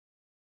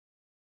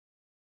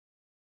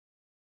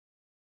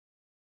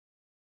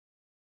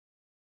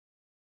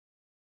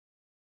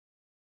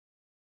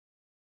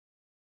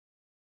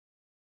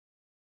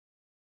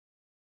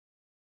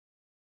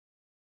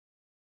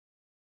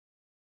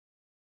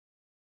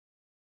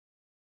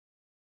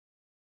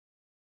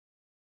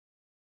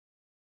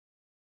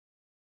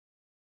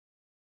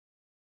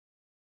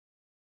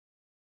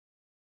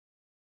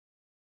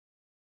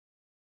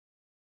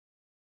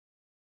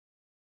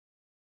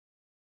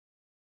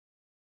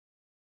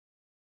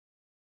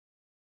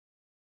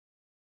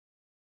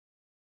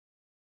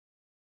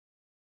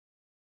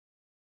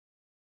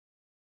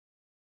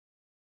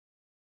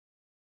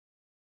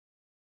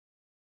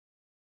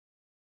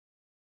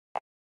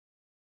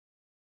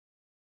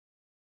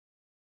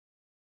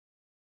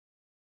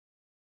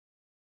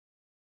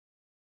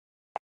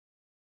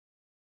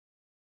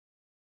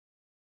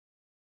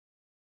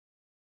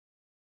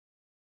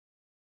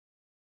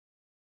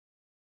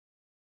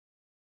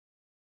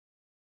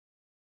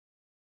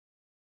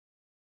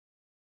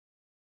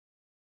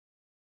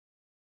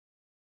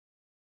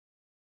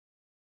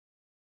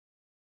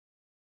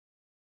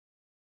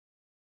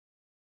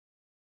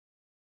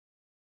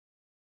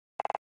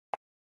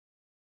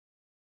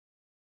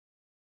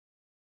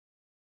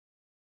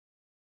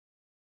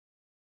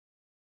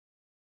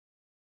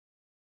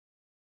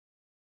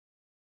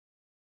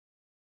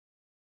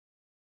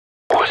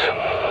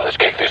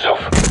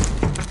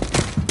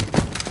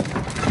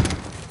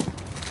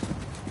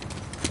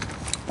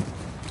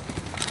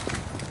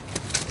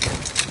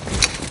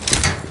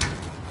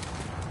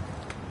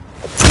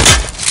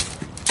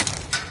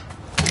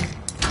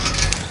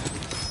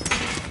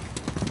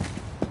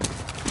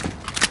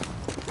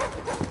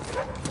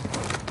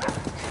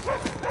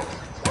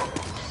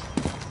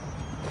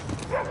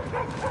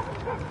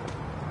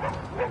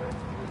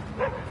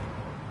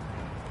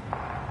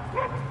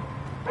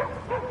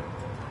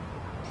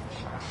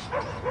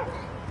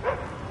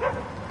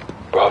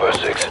Bravo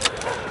 6.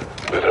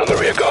 Moving on the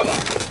rear garden.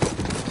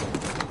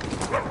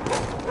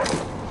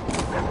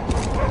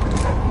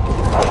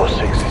 Bravo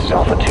 6, this is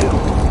Alpha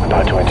 2.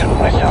 About to enter with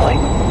my Sally.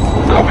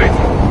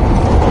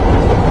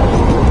 Copy.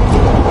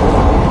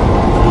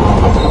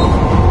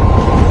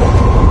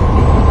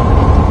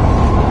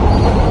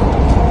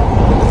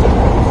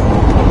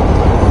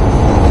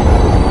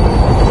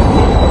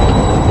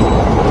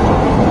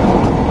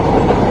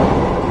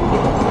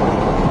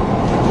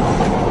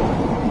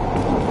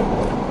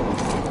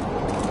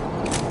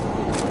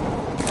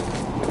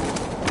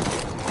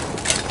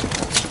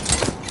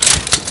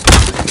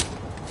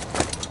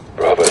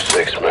 Bravo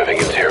 6, moving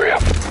interior.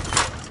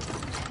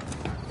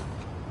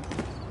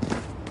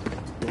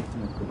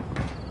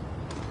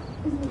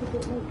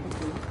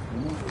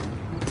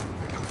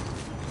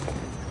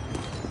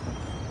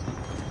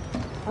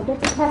 I'll get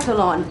the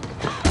kettle on.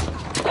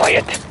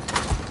 Quiet.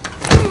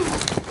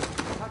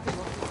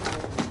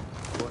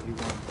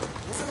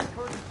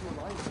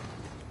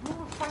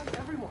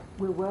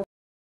 We're working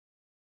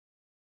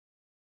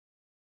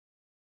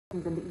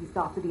in the east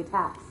after the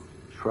attacks.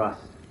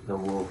 Trust the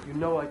wolf. You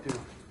know I do.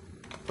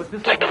 But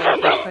this Take the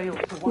front row. failed,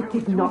 so why It are we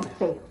did doing not this?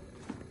 fail.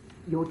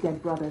 Your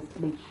dead brothers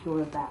made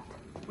sure of that.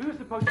 We were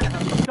supposed to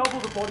have double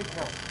the body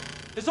count.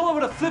 It's all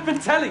over the flippin'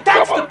 telly.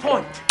 That's the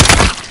point.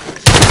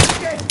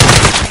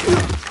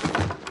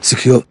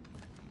 Secure.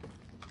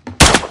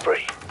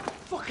 Free.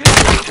 Fucking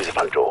To the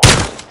front door.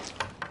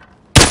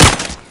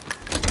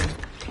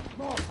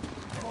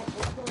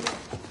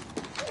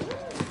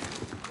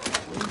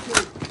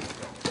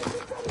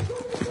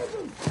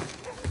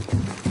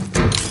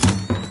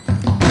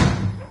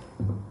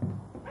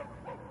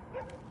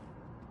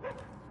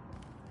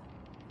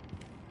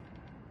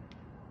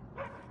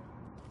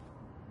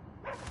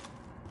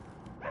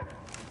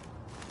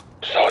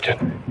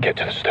 Sergeant, get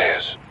to the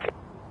stairs.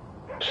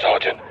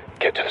 Sergeant,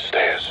 get to the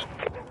stairs.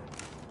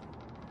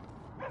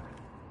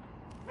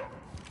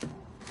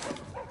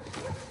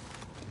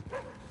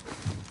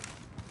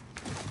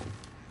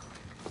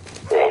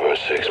 Bravo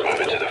 6,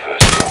 moving to the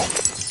first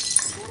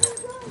floor.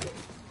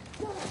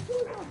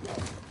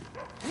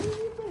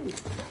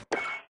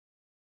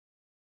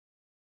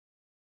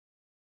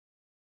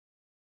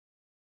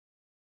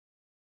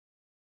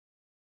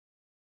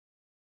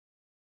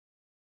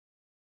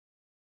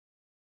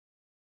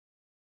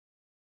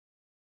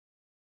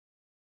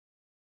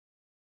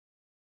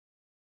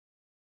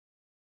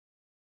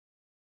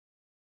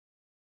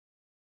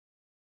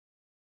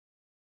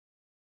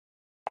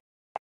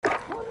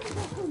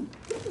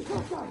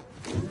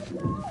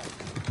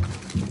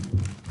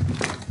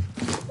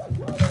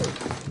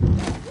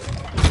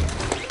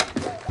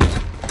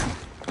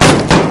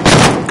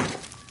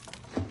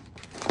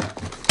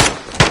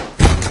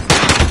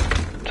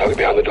 Target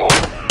behind the door.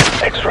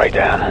 X-ray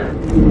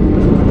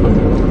down.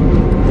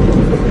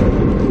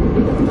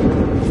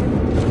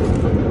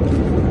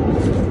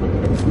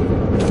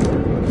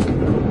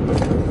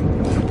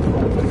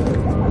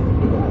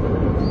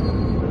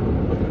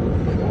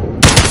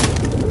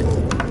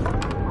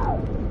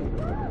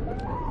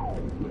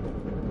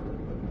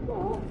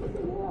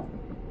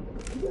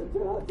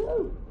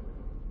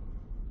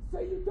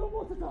 Say you don't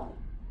want to die.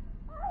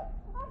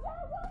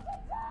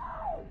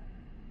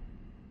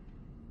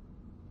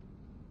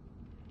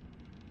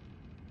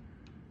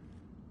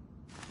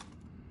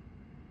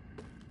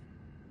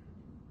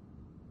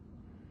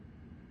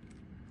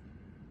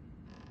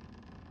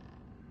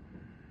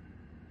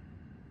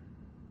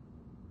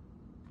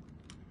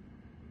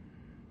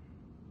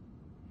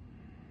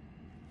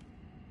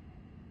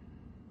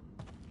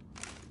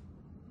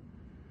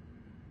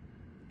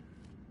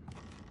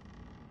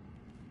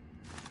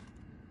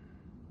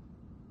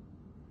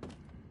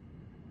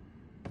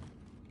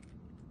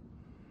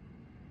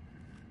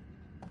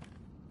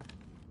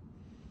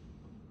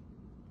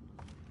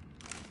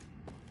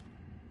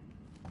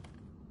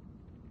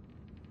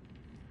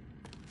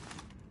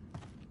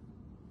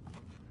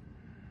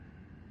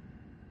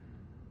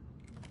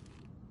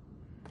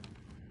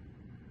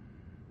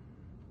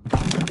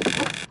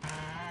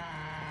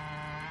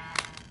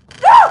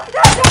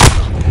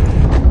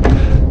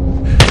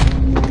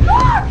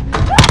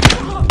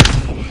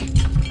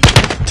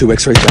 Two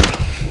X-rays down.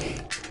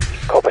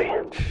 Copy.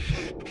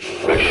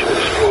 Make sure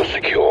this floor's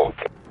secure.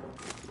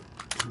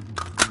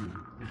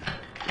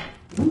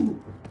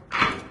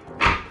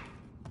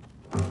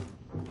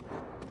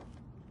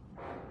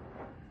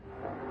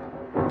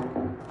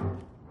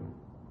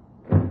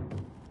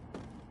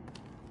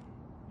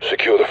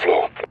 Secure the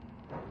floor.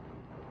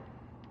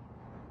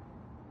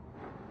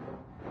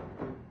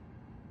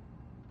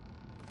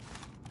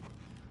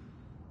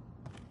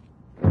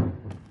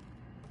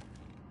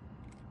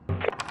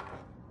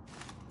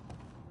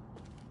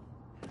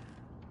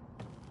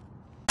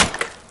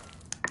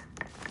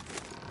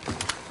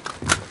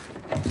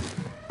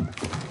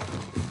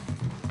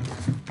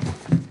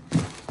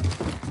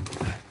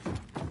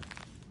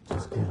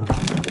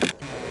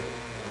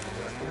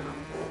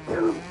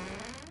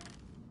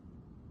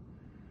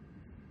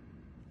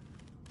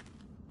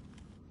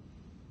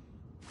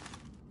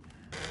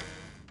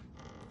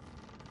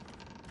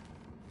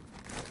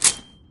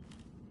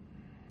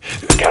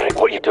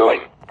 What are you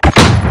doing?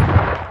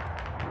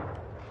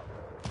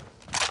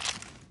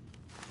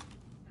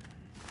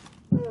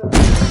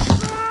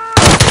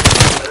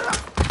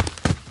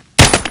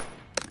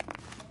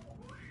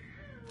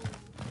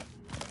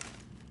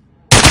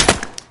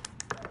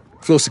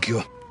 Floor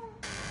secure.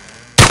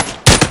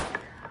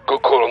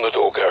 Good call on the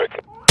door, Garrick.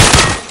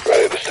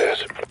 Right up the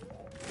stairs.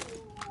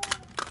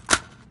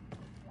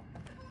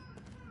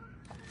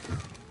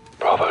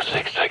 Bravo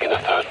 6 taking the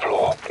 3rd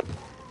floor.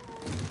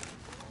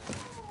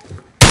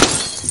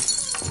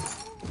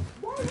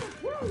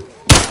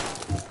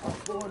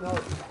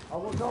 I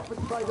will not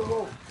betray the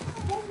wolf.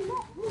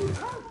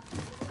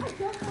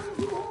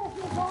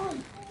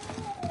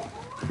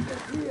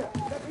 Here,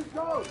 let me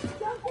go.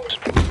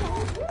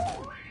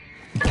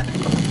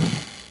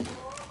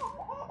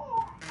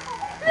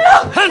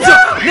 Hands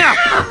up! Now!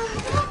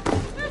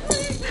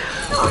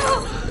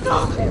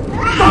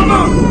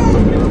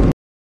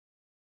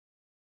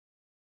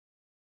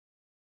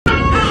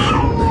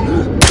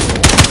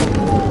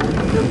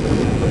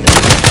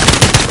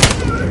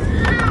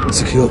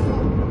 Secure.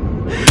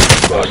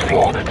 First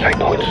floor, take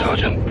point,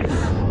 Sergeant.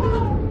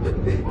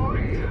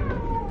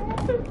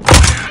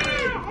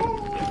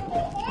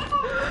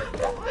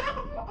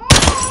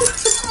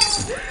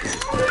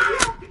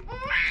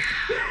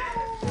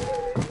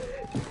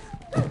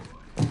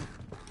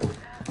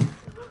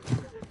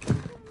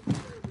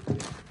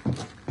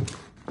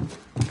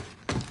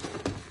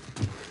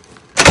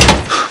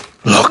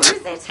 Locked.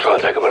 Try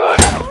and take him alive.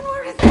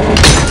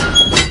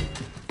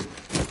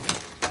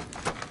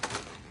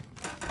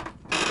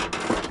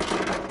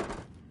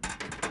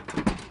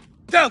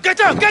 Down! Get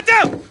down! Get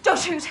down! Don't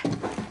shoot!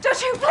 Don't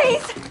shoot,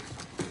 please!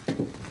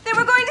 They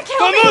were going to kill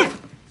Don't me!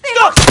 move!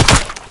 Stop!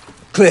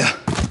 Clear.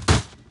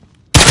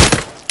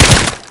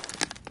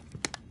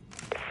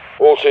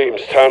 All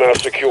teams,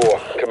 townhouse secure.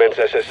 Commence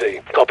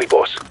SSE. Copy,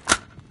 boss.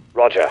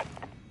 Roger.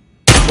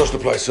 Trust the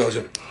place,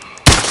 Sergeant.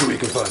 See what you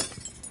can find.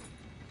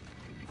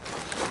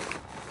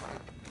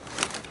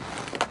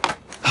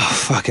 Oh,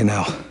 fucking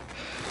hell.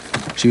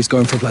 She was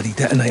going for a bloody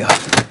detonator.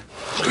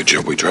 Good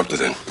job we dropped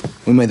it in.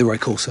 We made the right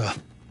call, sir.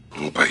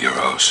 We'll bet your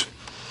ass.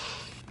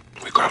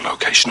 We've got a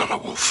location on the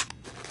wolf.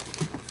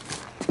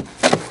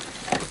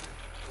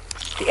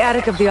 The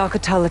attic of the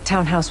Al-Qatala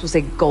townhouse was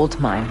a gold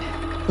mine.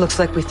 Looks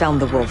like we found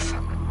the wolf.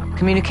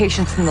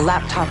 Communications from the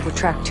laptop were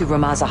tracked to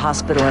Ramaza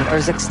Hospital in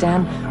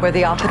Urzikstan, where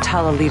the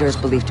Al-Qatala leader is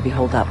believed to be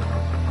holed up.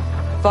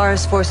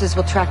 Varus forces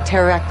will track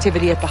terror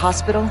activity at the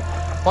hospital,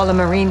 while a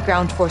Marine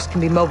ground force can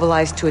be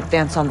mobilized to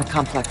advance on the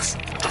complex.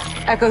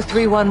 Echo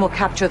 3-1 will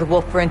capture the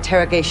wolf for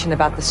interrogation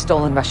about the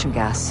stolen Russian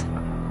gas.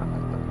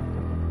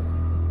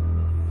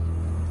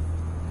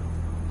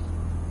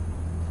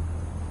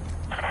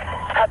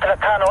 حتى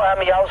كانوا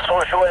عم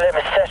يوصلوا جوا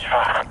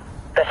المستشفى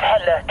بس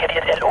هلا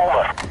كريت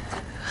الأمور.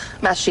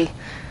 ماشي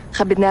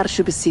خبرني أعرف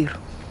شو بيصير.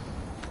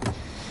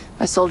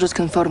 My soldiers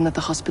confirm that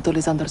the hospital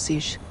is under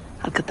siege.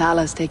 Al-Qatala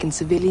has taken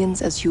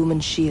civilians as human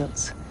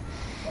shields.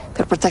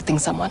 They're protecting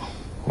someone.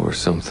 Or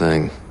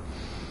something.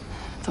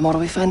 Tomorrow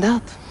we find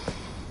out.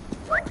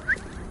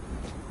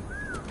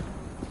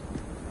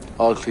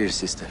 All clear,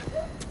 sister.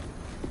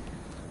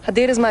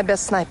 Hadir is my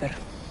best sniper.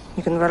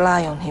 You can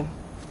rely on him.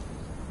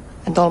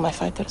 And all my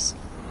fighters.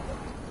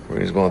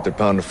 Marines want their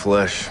pound of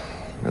flesh.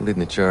 They're leading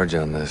the charge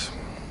on this.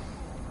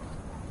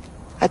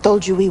 I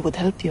told you we would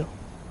help you.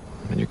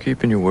 And you're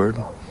keeping your word?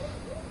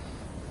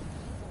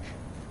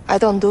 I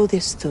don't do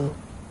this to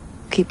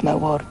keep my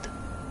word.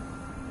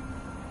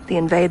 The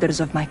invaders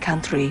of my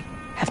country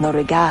have no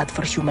regard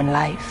for human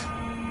life.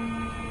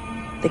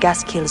 The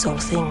gas kills all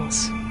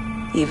things,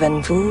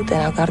 even food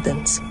and our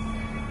gardens.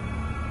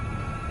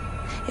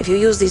 If you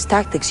use these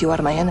tactics, you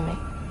are my enemy.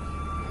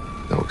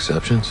 No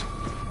exceptions?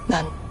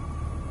 None.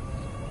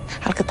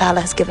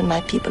 Al-Qatala has given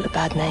my people a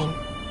bad name,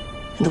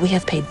 and we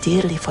have paid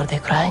dearly for their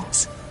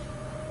crimes.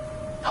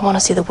 I want to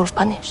see the wolf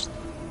punished.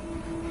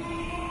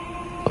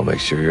 I'll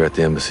make sure you're at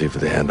the embassy for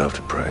the handoff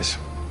to Price.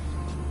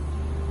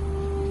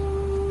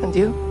 And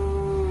you?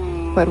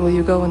 Where will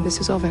you go when this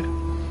is over?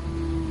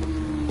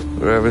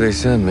 Wherever they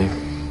send me.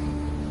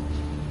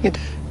 You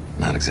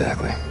Not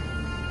exactly.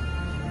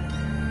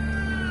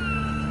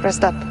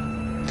 rest up.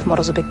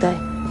 Tomorrow's a big day.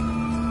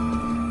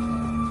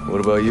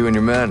 What about you and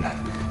your men?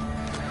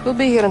 We'll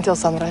be here until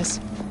sunrise.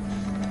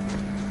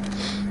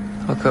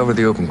 I'll cover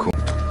the open corner.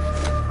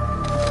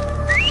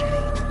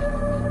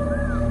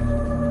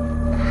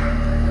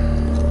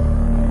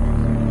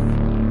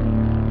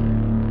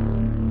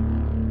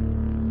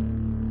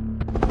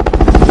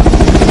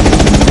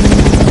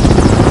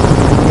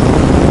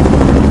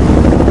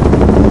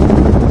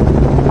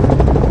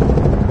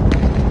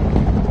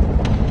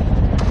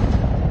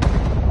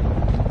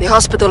 The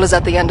hospital is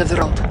at the end of the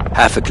road.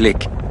 Half a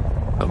click.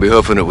 I'll be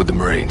hoofing it with the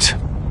Marines.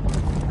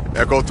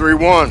 Echo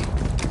 3-1.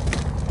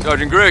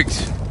 Sergeant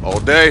Griggs. All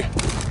day.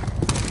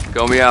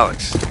 Call me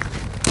Alex.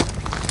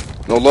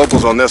 No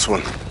locals on this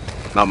one.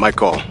 Not my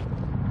call.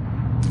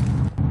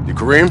 You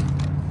Kareem?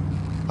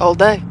 All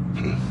day.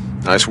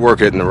 Nice work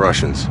hitting the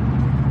Russians.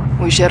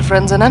 We share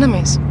friends and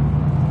enemies.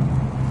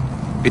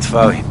 It's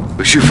Fawi.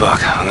 وشوفك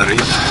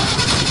غريب.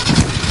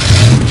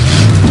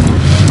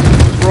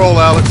 Roll,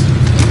 Alex.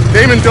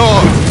 Damon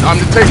Dog, time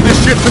to take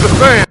this shit to the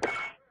fan.